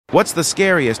What's the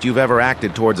scariest you've ever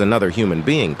acted towards another human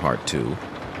being, Part 2?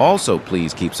 Also,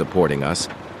 please keep supporting us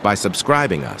by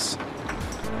subscribing us.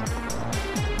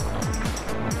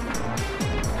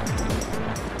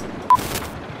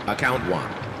 Account 1.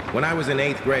 When I was in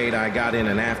 8th grade, I got in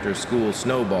an after-school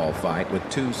snowball fight with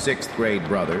two 6th grade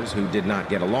brothers who did not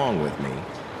get along with me.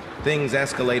 Things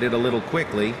escalated a little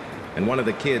quickly, and one of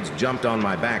the kids jumped on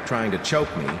my back trying to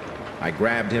choke me. I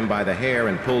grabbed him by the hair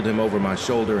and pulled him over my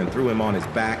shoulder and threw him on his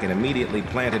back and immediately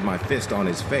planted my fist on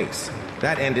his face.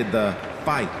 That ended the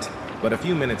fight. But a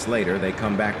few minutes later, they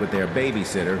come back with their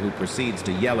babysitter, who proceeds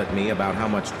to yell at me about how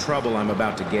much trouble I'm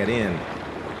about to get in.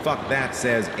 Fuck that,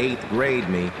 says 8th grade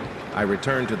me. I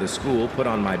return to the school, put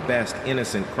on my best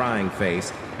innocent crying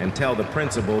face, and tell the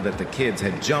principal that the kids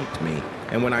had jumped me,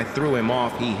 and when I threw him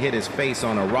off, he hit his face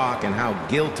on a rock and how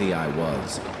guilty I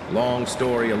was. Long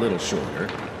story a little shorter,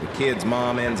 the kid's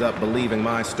mom ends up believing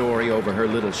my story over her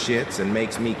little shits and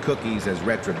makes me cookies as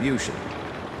retribution.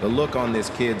 The look on this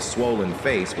kid's swollen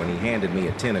face when he handed me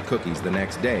a tin of cookies the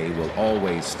next day will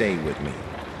always stay with me.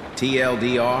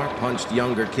 TLDR, punched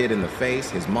younger kid in the face,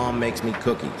 his mom makes me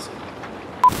cookies.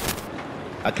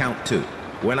 Account 2.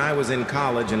 When I was in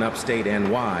college in upstate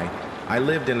NY, I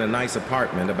lived in a nice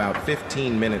apartment about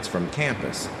 15 minutes from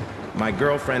campus. My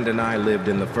girlfriend and I lived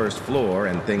in the first floor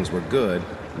and things were good.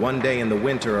 One day in the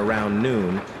winter around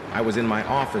noon, I was in my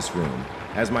office room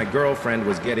as my girlfriend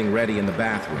was getting ready in the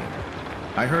bathroom.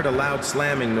 I heard a loud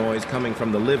slamming noise coming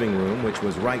from the living room, which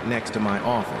was right next to my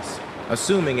office.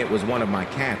 Assuming it was one of my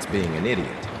cats being an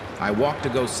idiot, I walked to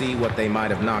go see what they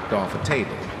might have knocked off a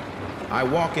table. I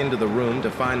walk into the room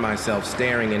to find myself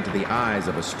staring into the eyes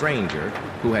of a stranger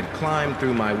who had climbed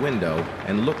through my window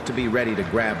and looked to be ready to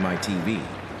grab my TV.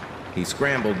 He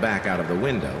scrambled back out of the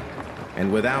window,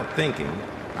 and without thinking,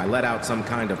 I let out some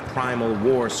kind of primal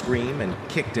war scream and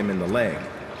kicked him in the leg,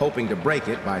 hoping to break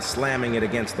it by slamming it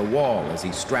against the wall as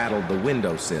he straddled the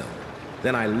windowsill.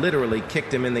 Then I literally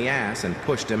kicked him in the ass and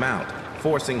pushed him out,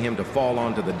 forcing him to fall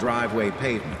onto the driveway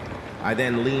pavement. I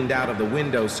then leaned out of the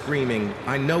window screaming,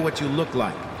 "I know what you look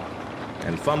like,"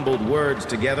 and fumbled words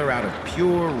together out of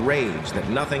pure rage that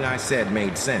nothing I said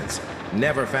made sense.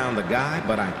 Never found the guy,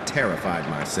 but I terrified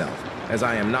myself, as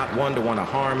I am not one to want to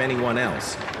harm anyone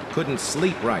else. Couldn't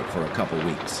sleep right for a couple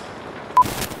weeks.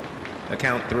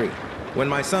 Account 3. When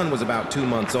my son was about 2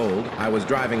 months old, I was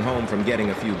driving home from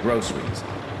getting a few groceries.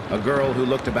 A girl who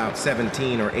looked about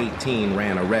 17 or 18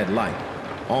 ran a red light,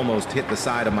 almost hit the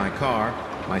side of my car.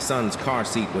 My son's car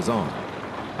seat was on.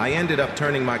 I ended up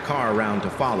turning my car around to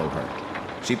follow her.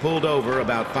 She pulled over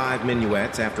about 5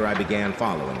 minuets after I began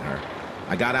following her.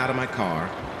 I got out of my car,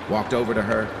 walked over to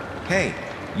her. "Hey,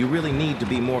 you really need to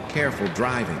be more careful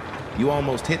driving. You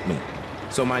almost hit me.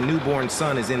 So my newborn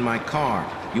son is in my car.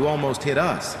 You almost hit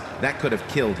us. That could have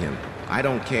killed him. I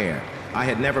don't care. I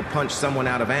had never punched someone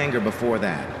out of anger before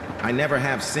that. I never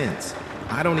have since.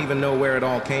 I don't even know where it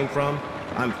all came from.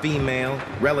 I'm female,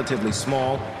 relatively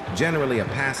small, generally a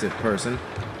passive person."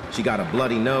 She got a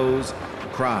bloody nose,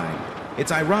 cried.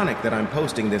 It's ironic that I'm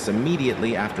posting this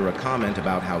immediately after a comment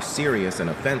about how serious an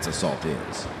offense assault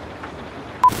is.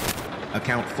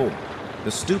 Account 4.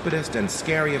 The stupidest and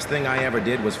scariest thing I ever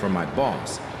did was for my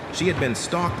boss. She had been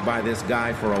stalked by this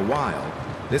guy for a while.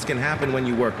 This can happen when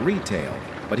you work retail,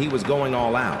 but he was going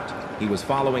all out. He was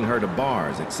following her to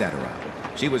bars, etc.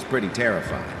 She was pretty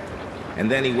terrified. And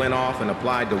then he went off and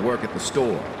applied to work at the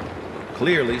store.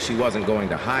 Clearly, she wasn't going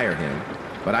to hire him,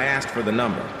 but I asked for the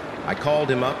number. I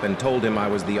called him up and told him I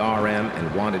was the RM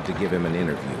and wanted to give him an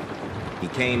interview. He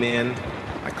came in,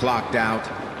 I clocked out,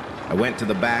 I went to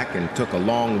the back and took a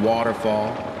long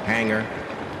waterfall, hanger,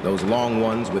 those long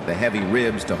ones with the heavy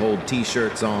ribs to hold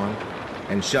t-shirts on,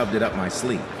 and shoved it up my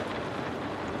sleeve.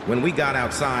 When we got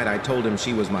outside, I told him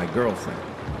she was my girlfriend.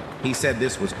 He said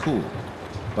this was cool,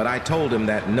 but I told him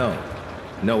that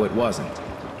no, it wasn't.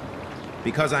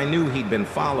 Because I knew he'd been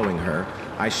following her,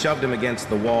 I shoved him against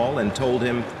the wall and told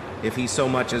him if he so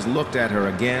much as looked at her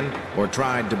again or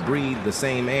tried to breathe the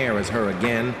same air as her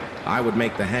again, I would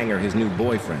make the hanger his new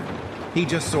boyfriend. He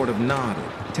just sort of nodded,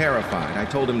 terrified. I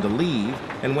told him to leave,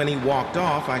 and when he walked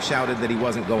off, I shouted that he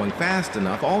wasn't going fast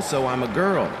enough. Also, I'm a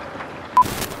girl.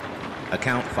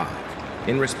 Account 5.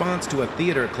 In response to a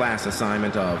theater class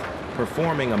assignment of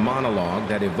performing a monologue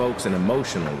that evokes an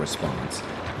emotional response,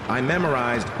 I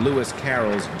memorized Lewis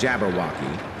Carroll's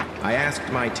Jabberwocky. I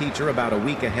asked my teacher about a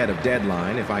week ahead of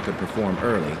deadline if I could perform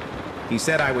early. He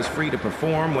said I was free to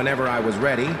perform whenever I was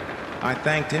ready. I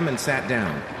thanked him and sat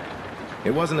down.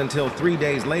 It wasn't until 3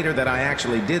 days later that I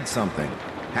actually did something.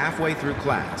 Halfway through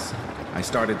class, I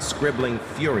started scribbling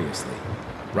furiously,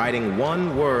 writing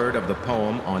one word of the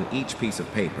poem on each piece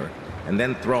of paper, and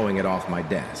then throwing it off my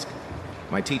desk.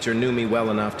 My teacher knew me well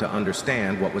enough to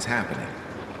understand what was happening.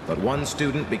 But one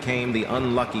student became the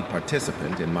unlucky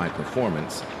participant in my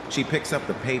performance. She picks up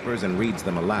the papers and reads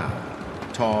them aloud.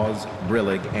 Tawes,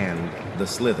 Brillig, and The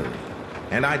Slithery.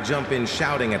 And I jump in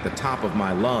shouting at the top of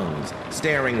my lungs,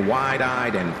 staring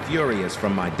wide-eyed and furious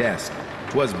from my desk.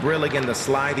 'Twas Brillig and the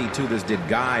Slithy to this did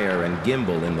gyre and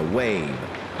gimble in the wave.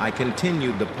 I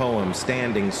continued the poem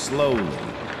standing slowly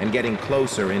and getting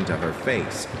closer into her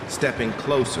face, stepping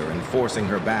closer and forcing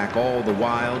her back, all the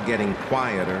while getting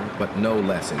quieter but no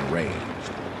less enraged.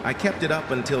 I kept it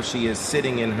up until she is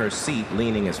sitting in her seat,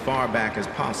 leaning as far back as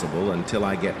possible, until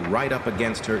I get right up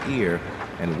against her ear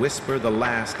and whisper the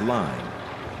last line.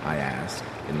 I ask,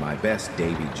 in my best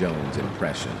Davy Jones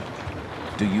impression,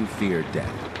 "Do you fear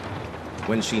death?"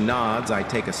 When she nods, I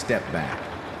take a step back,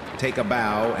 take a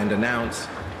bow, and announce,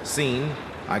 "Scene,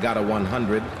 I got a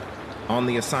 100. On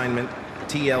the assignment,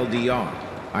 TLDR.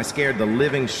 I scared the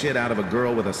living shit out of a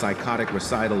girl with a psychotic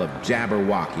recital of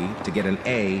Jabberwocky to get an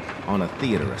A on a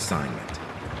theater assignment."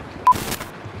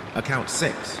 Account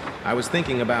 6. I was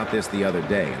thinking about this the other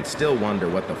day and still wonder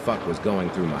what the fuck was going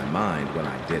through my mind when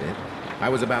I did it. I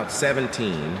was about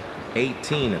 17,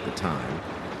 18 at the time.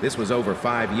 This was over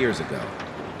 5 years ago.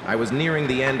 I was nearing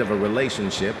the end of a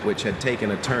relationship which had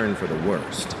taken a turn for the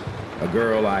worst. A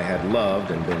girl I had loved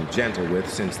and been gentle with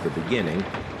since the beginning,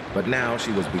 but now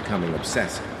she was becoming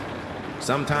obsessive.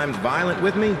 Sometimes violent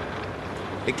with me.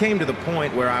 It came to the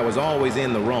point where I was always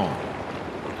in the wrong.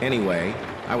 Anyway,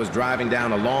 I was driving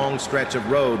down a long stretch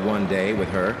of road one day with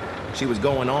her. She was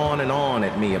going on and on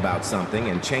at me about something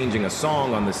and changing a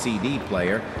song on the CD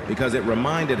player because it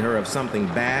reminded her of something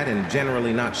bad and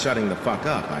generally not shutting the fuck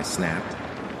up, I snapped.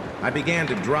 I began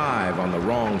to drive on the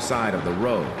wrong side of the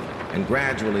road and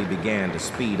gradually began to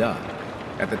speed up.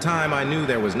 At the time, I knew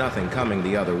there was nothing coming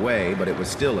the other way, but it was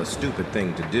still a stupid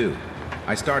thing to do.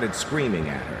 I started screaming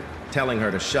at her, telling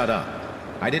her to shut up.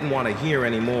 I didn't want to hear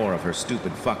any more of her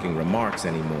stupid fucking remarks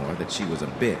anymore, that she was a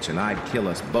bitch and I'd kill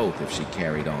us both if she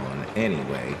carried on.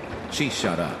 Anyway, she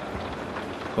shut up.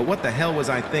 But what the hell was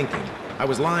I thinking? I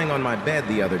was lying on my bed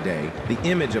the other day, the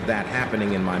image of that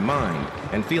happening in my mind,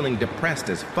 and feeling depressed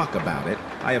as fuck about it.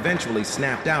 I eventually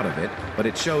snapped out of it, but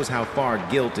it shows how far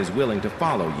guilt is willing to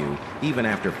follow you, even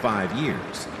after 5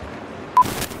 years.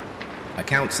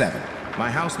 Account 7.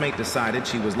 My housemate decided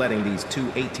she was letting these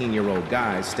two 18-year-old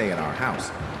guys stay at our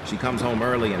house. She comes home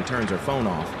early and turns her phone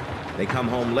off. They come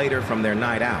home later from their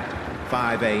night out,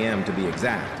 5 a.m. to be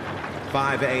exact.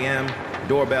 5 a.m.,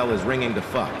 doorbell is ringing to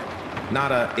fuck.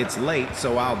 Not a, "It's late,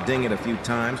 so I'll ding it a few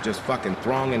times," just fucking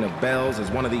thronging of bells as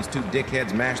one of these two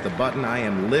dickheads mash the button. I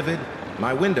am livid.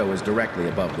 My window is directly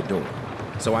above the door.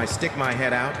 So I stick my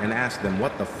head out and ask them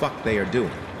what the fuck they are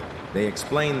doing. They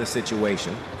explain the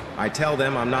situation. I tell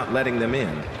them I'm not letting them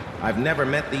in. I've never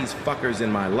met these fuckers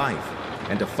in my life,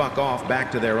 and to fuck off back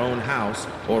to their own house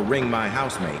or ring my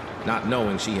housemate, not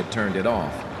knowing she had turned it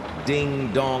off.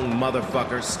 Ding dong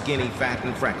motherfucker, skinny, fat,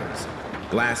 and freckles.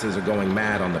 Glasses are going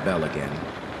mad on the bell again.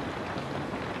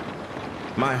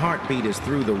 My heartbeat is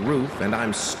through the roof, and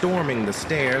I'm storming the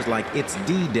stairs like it's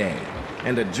D-Day.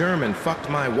 And a German fucked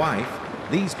my wife.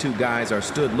 These two guys are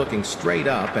stood looking straight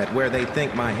up at where they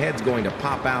think my head's going to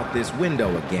pop out this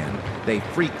window again. They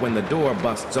freak when the door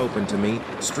busts open to me,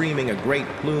 streaming a great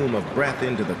plume of breath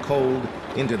into the cold,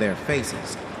 into their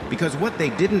faces. Because what they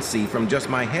didn't see from just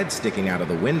my head sticking out of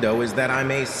the window is that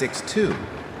I'm a 6'2",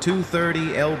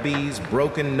 230 lbs,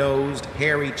 broken-nosed,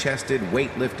 hairy-chested,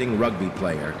 weightlifting rugby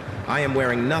player. I am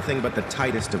wearing nothing but the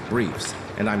tightest of briefs,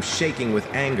 and I'm shaking with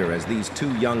anger as these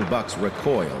two young bucks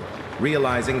recoil,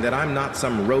 realizing that I'm not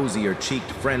some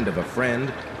rosier-cheeked friend of a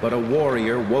friend, but a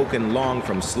warrior woken long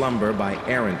from slumber by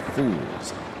errant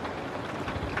fools.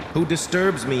 Who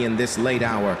disturbs me in this late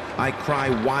hour? I cry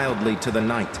wildly to the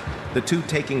night. The two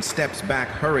taking steps back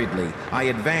hurriedly. I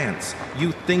advance.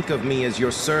 You think of me as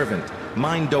your servant,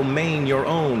 mine domain your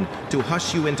own, to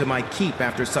hush you into my keep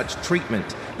after such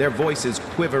treatment. Their voices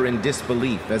quiver in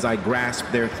disbelief as I grasp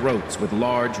their throats with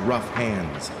large, rough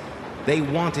hands. They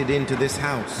wanted into this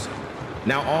house.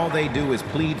 Now all they do is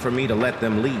plead for me to let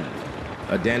them leave.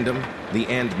 Addendum, the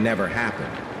end never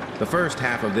happened. The first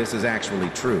half of this is actually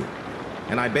true.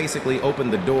 And I basically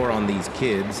opened the door on these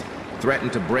kids,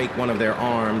 threatened to break one of their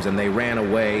arms, and they ran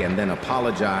away and then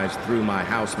apologized through my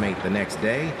housemate the next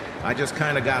day. I just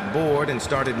kind of got bored and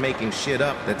started making shit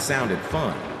up that sounded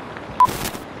fun.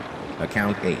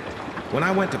 Account 8. When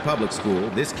I went to public school,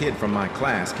 this kid from my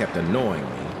class kept annoying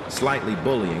me, slightly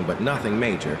bullying, but nothing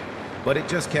major. But it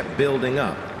just kept building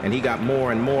up, and he got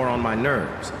more and more on my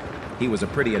nerves. He was a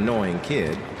pretty annoying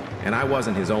kid, and I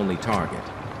wasn't his only target.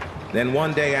 Then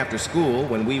one day after school,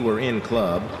 when we were in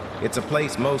club, it's a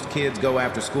place most kids go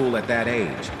after school at that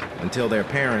age, until their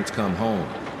parents come home.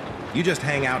 You just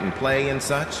hang out and play and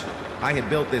such. I had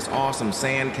built this awesome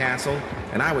sand castle,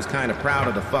 and I was kind of proud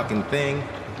of the fucking thing.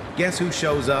 Guess who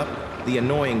shows up? The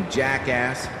annoying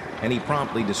jackass, and he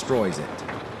promptly destroys it.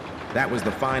 That was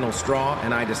the final straw,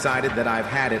 and I decided that I've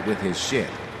had it with his shit.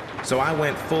 So I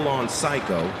went full-on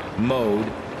psycho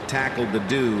mode, tackled the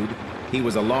dude. He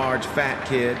was a large, fat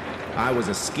kid. I was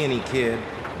a skinny kid.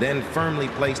 Then firmly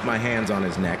placed my hands on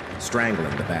his neck,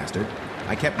 strangling the bastard.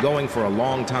 I kept going for a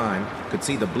long time, could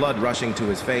see the blood rushing to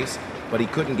his face, but he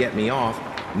couldn't get me off,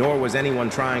 nor was anyone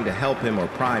trying to help him or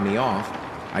pry me off.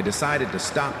 I decided to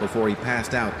stop before he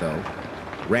passed out, though.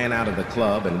 Ran out of the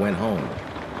club and went home.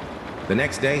 The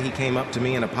next day, he came up to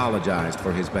me and apologized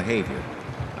for his behavior.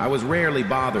 I was rarely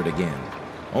bothered again.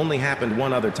 Only happened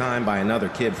one other time by another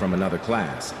kid from another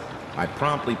class. I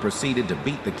promptly proceeded to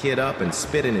beat the kid up and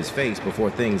spit in his face before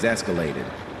things escalated.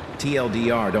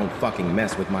 TLDR, don't fucking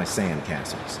mess with my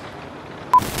sandcastles.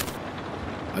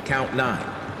 Account 9.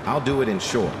 I'll do it in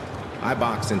short. I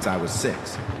boxed since I was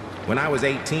 6. When I was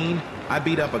 18, I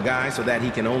beat up a guy so that he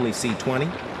can only see 20.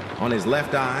 On his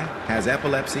left eye, has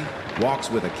epilepsy, walks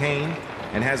with a cane,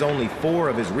 and has only 4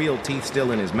 of his real teeth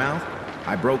still in his mouth.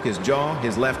 I broke his jaw,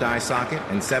 his left eye socket,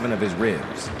 and 7 of his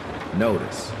ribs.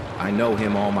 Notice, I know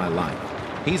him all my life.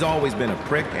 He's always been a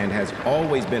prick and has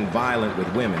always been violent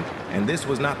with women, and this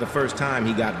was not the first time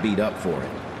he got beat up for it.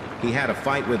 He had a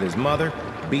fight with his mother,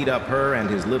 beat up her and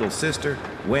his little sister,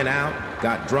 went out,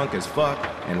 got drunk as fuck,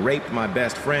 and raped my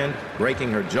best friend,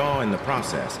 breaking her jaw in the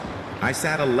process. I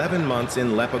sat 11 months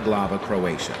in Lepoglava,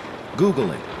 Croatia.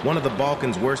 Google it, one of the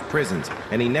Balkans' worst prisons,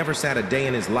 and he never sat a day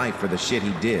in his life for the shit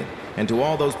he did. And to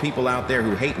all those people out there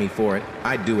who hate me for it,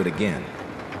 I'd do it again.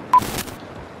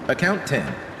 Account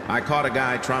 10. I caught a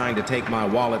guy trying to take my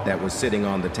wallet that was sitting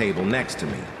on the table next to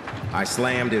me. I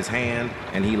slammed his hand,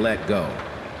 and he let go.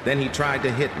 Then he tried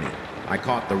to hit me. I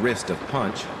caught the wrist of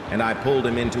punch, and I pulled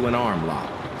him into an arm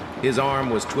lock. His arm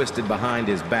was twisted behind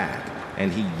his back,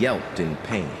 and he yelped in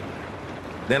pain.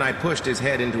 Then I pushed his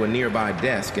head into a nearby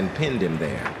desk and pinned him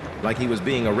there, like he was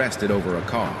being arrested over a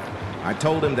car. I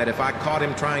told him that if I caught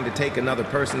him trying to take another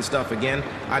person's stuff again,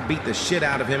 I'd beat the shit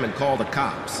out of him and call the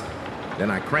cops.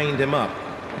 Then I craned him up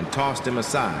and tossed him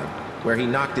aside, where he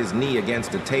knocked his knee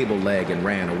against a table leg and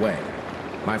ran away.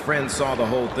 My friends saw the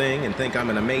whole thing and think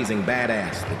I'm an amazing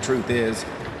badass. The truth is,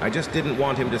 I just didn't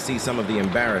want him to see some of the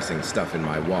embarrassing stuff in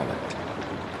my wallet.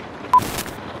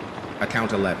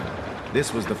 Account 11.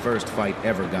 This was the first fight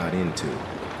ever got into.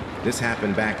 This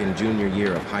happened back in junior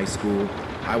year of high school.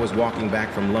 I was walking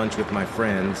back from lunch with my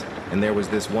friends, and there was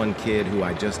this one kid who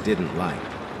I just didn't like.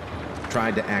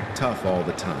 Tried to act tough all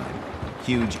the time.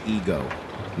 Huge ego.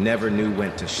 Never knew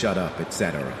when to shut up,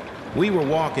 etc. We were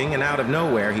walking, and out of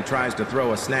nowhere, he tries to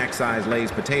throw a snack-sized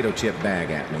Lay's potato chip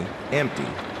bag at me. Empty.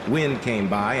 Wind came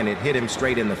by, and it hit him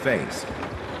straight in the face.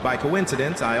 By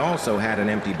coincidence, I also had an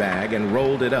empty bag and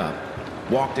rolled it up.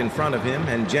 Walked in front of him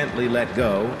and gently let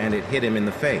go, and it hit him in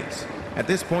the face. At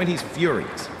this point, he's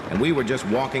furious, and we were just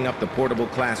walking up the portable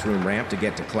classroom ramp to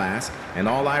get to class, and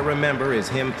all I remember is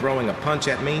him throwing a punch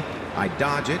at me. I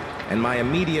dodge it, and my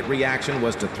immediate reaction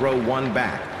was to throw one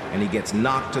back, and he gets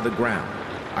knocked to the ground.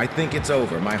 I think it's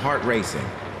over, my heart racing,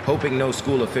 hoping no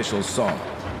school officials saw it.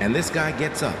 And this guy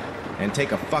gets up and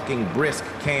take a fucking brisk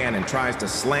can and tries to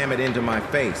slam it into my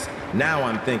face. Now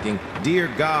I'm thinking, dear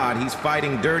God, he's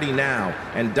fighting dirty now,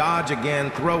 and dodge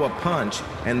again, throw a punch,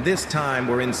 and this time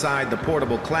we're inside the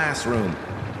portable classroom.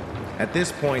 At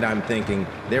this point I'm thinking,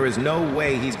 there is no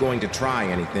way he's going to try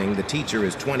anything, the teacher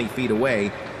is 20 feet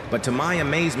away, but to my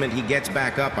amazement he gets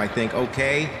back up. I think,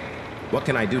 okay, what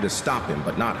can I do to stop him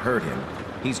but not hurt him?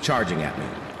 He's charging at me.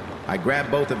 I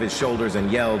grab both of his shoulders and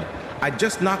yelled, I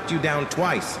just knocked you down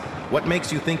twice. What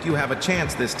makes you think you have a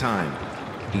chance this time?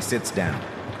 He sits down.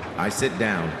 I sit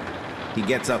down. He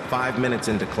gets up 5 minutes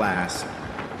into class.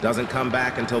 Doesn't come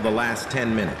back until the last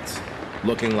 10 minutes.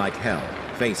 Looking like hell,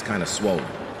 face kind of swollen.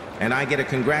 And I get a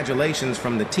congratulations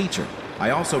from the teacher.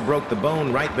 I also broke the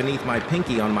bone right beneath my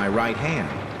pinky on my right hand.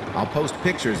 I'll post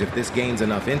pictures if this gains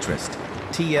enough interest.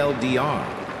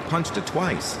 TLDR. Punched it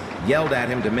twice. Yelled at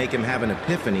him to make him have an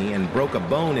epiphany and broke a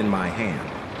bone in my hand.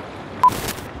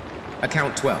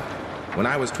 Account 12. When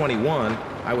I was 21,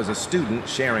 I was a student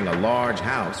sharing a large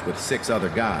house with 6 other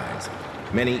guys.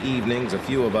 Many evenings, a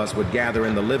few of us would gather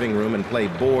in the living room and play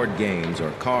board games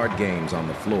or card games on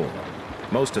the floor.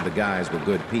 Most of the guys were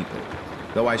good people.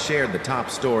 Though I shared the top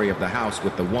story of the house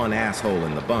with the one asshole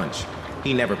in the bunch.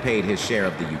 He never paid his share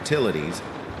of the utilities,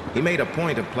 He made a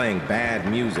point of playing bad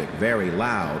music very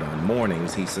loud on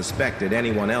mornings he suspected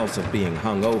anyone else of being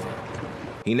hung over.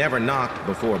 He never knocked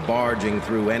before barging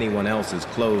through anyone else's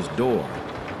closed door,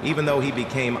 even though he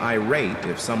became irate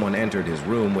if someone entered his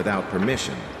room without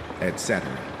permission, etc.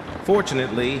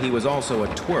 Fortunately, he was also a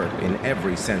twerp in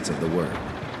every sense of the word.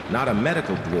 Not a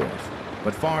medical dwarf,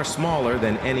 but far smaller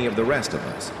than any of the rest of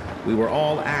us. We were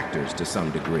all actors to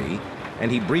some degree,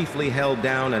 and he briefly held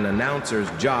down an announcer's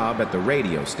job at the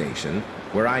radio station,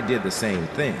 where I did the same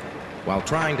thing, while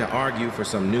trying to argue for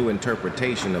some new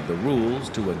interpretation of the rules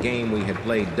to a game we had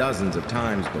played dozens of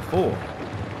times before.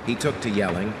 He took to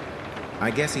yelling. I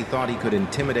guess he thought he could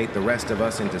intimidate the rest of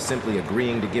us into simply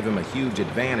agreeing to give him a huge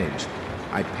advantage.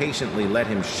 I patiently let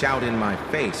him shout in my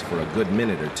face for a good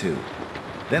minute or two.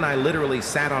 Then I literally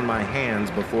sat on my hands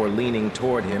before leaning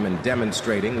toward him and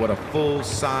demonstrating what a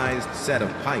full-sized set of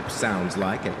pipes sounds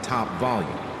like at top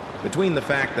volume. Between the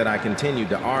fact that I continued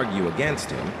to argue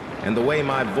against him and the way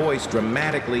my voice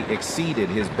dramatically exceeded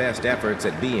his best efforts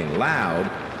at being loud,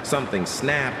 something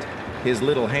snapped. His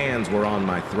little hands were on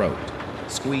my throat,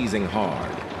 squeezing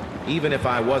hard. Even if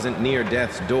I wasn't near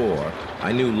death's door,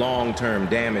 I knew long-term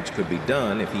damage could be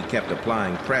done if he kept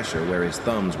applying pressure where his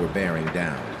thumbs were bearing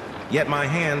down. Yet my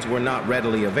hands were not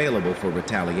readily available for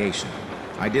retaliation.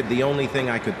 I did the only thing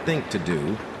I could think to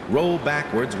do, roll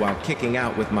backwards while kicking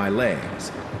out with my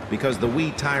legs. Because the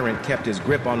wee tyrant kept his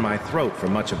grip on my throat for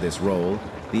much of this roll,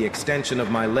 the extension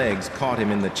of my legs caught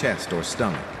him in the chest or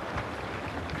stomach.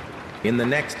 In the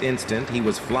next instant, he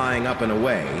was flying up and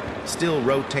away, still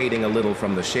rotating a little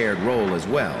from the shared roll as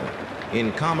well.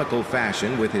 In comical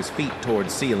fashion, with his feet toward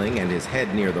ceiling and his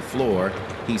head near the floor,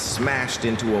 he smashed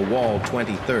into a wall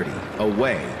 20-30,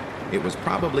 away. It was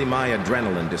probably my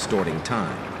adrenaline distorting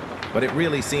time, but it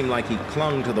really seemed like he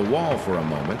clung to the wall for a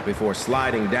moment before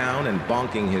sliding down and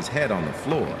bonking his head on the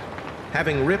floor.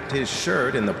 Having ripped his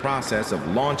shirt in the process of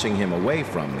launching him away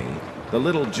from me, the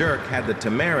little jerk had the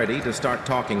temerity to start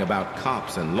talking about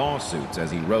cops and lawsuits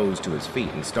as he rose to his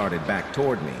feet and started back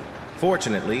toward me.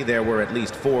 Fortunately, there were at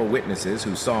least 4 witnesses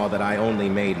who saw that I only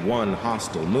made one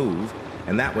hostile move,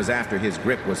 and that was after his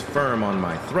grip was firm on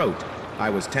my throat.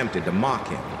 I was tempted to mock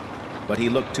him, but he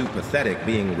looked too pathetic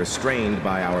being restrained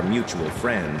by our mutual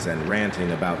friends and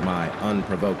ranting about my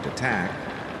unprovoked attack.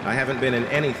 I haven't been in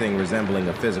anything resembling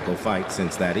a physical fight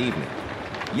since that evening.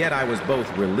 Yet I was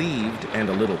both relieved and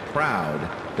a little proud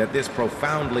that this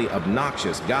profoundly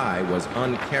obnoxious guy was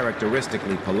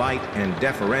uncharacteristically polite and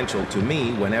deferential to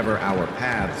me whenever our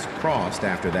paths crossed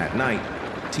after that night,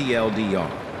 TLDR.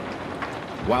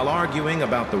 While arguing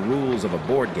about the rules of a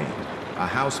board game, a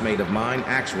housemate of mine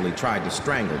actually tried to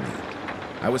strangle me.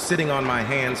 I was sitting on my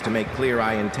hands to make clear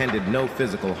I intended no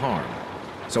physical harm,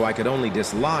 so I could only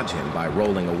dislodge him by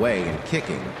rolling away and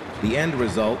kicking. The end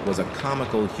result was a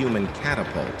comical human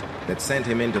catapult that sent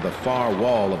him into the far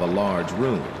wall of a large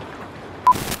room.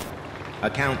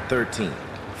 Account 13.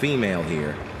 Female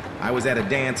here. I was at a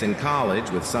dance in college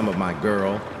with some of my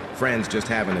friends just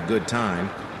having a good time.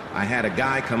 I had a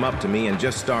guy come up to me and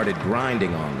just started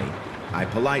grinding on me. I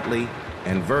politely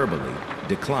and verbally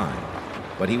declined,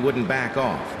 but he wouldn't back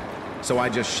off. So I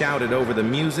just shouted over the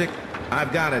music,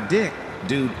 "I've got a dick."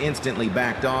 Dude instantly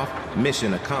backed off.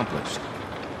 Mission accomplished.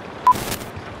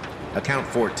 Account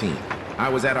 14. I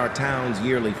was at our town's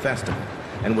yearly festival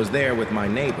and was there with my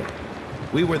neighbor.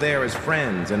 We were there as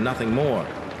friends and nothing more.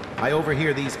 I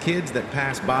overhear these kids that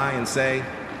pass by and say,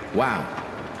 "Wow,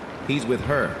 he's with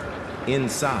her,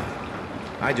 inside."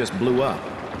 I just blew up.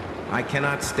 I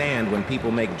cannot stand when people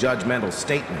make judgmental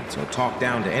statements or talk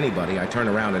down to anybody. I turn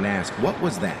around and ask, "What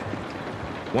was that?"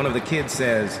 One of the kids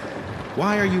says,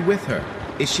 "Why are you with her?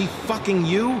 Is she fucking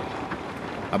you?"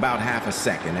 About half a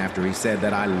second after he said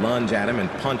that, I lunge at him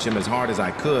and punch him as hard as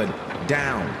I could,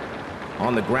 down.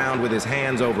 On the ground with his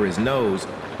hands over his nose.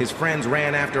 His friends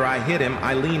ran after I hit him.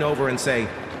 I lean over and say,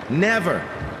 "Never!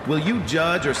 Will you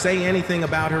judge or say anything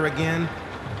about her again?"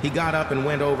 He got up and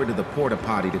went over to the porta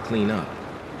potty to clean up,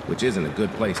 which isn't a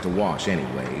good place to wash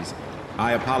anyways.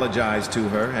 I apologized to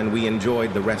her and we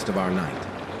enjoyed the rest of our night.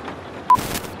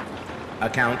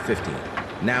 Account 15.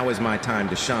 Now is my time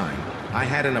to shine. I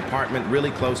had an apartment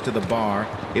really close to the bar.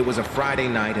 It was a Friday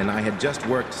night and I had just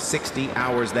worked 60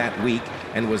 hours that week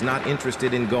and was not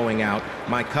interested in going out.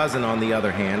 My cousin, on the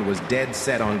other hand, was dead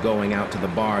set on going out to the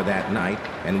bar that night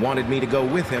and wanted me to go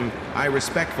with him. I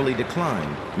respectfully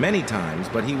declined many times,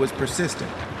 but he was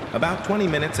persistent. About 20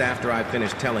 minutes after I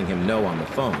finished telling him no on the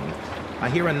phone, I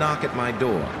hear a knock at my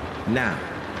door. Now,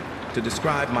 to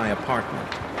describe my apartment.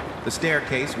 The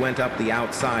staircase went up the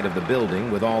outside of the building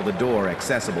with all the door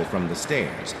accessible from the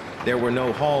stairs. There were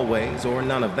no hallways or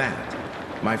none of that.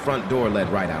 My front door led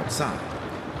right outside.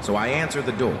 So I answer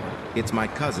the door. It's my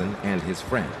cousin and his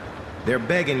friend. They're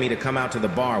begging me to come out to the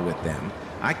bar with them.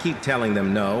 I keep telling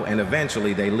them no, and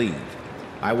eventually they leave.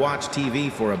 I watch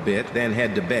TV for a bit, then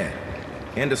head to bed.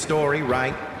 End of story,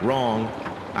 right? Wrong.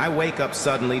 I wake up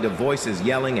suddenly to voices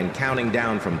yelling and counting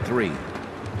down from 3.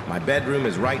 My bedroom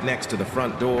is right next to the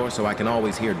front door, so I can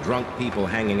always hear drunk people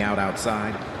hanging out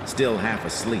outside, still half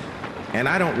asleep. And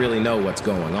I don't really know what's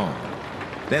going on.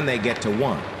 Then they get to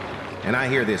 1, and I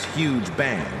hear this huge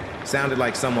bang. Sounded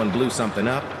like someone blew something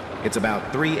up. It's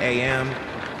about 3 a.m.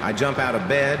 I jump out of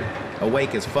bed,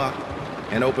 awake as fuck,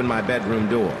 and open my bedroom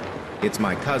door. It's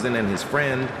my cousin and his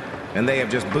friend, and they have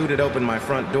just booted open my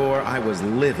front door. I was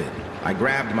livid. I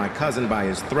grabbed my cousin by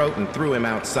his throat and threw him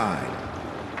outside.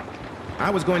 I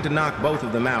was going to knock both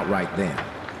of them out right then,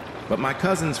 but my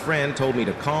cousin's friend told me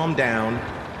to calm down,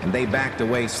 and they backed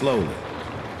away slowly.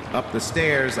 Up the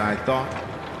stairs, I thought,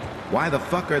 why the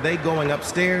fuck are they going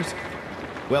upstairs?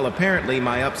 Well, apparently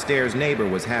my upstairs neighbor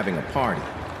was having a party,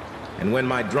 and when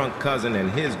my drunk cousin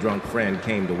and his drunk friend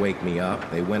came to wake me up,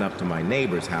 they went up to my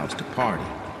neighbor's house to party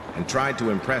and tried to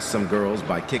impress some girls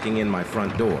by kicking in my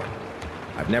front door.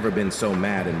 I've never been so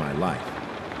mad in my life.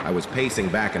 I was pacing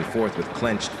back and forth with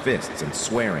clenched fists and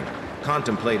swearing,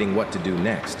 contemplating what to do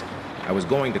next. I was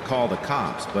going to call the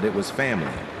cops, but it was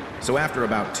family. So after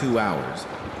about 2 hours,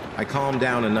 I calmed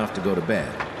down enough to go to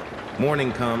bed.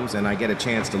 Morning comes and I get a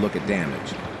chance to look at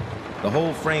damage. The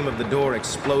whole frame of the door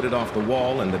exploded off the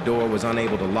wall and the door was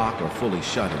unable to lock or fully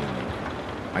shut anymore.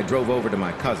 I drove over to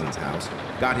my cousin's house,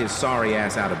 got his sorry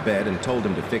ass out of bed and told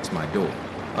him to fix my door.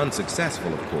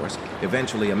 Unsuccessful, of course.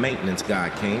 Eventually a maintenance guy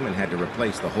came and had to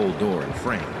replace the whole door and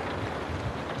frame.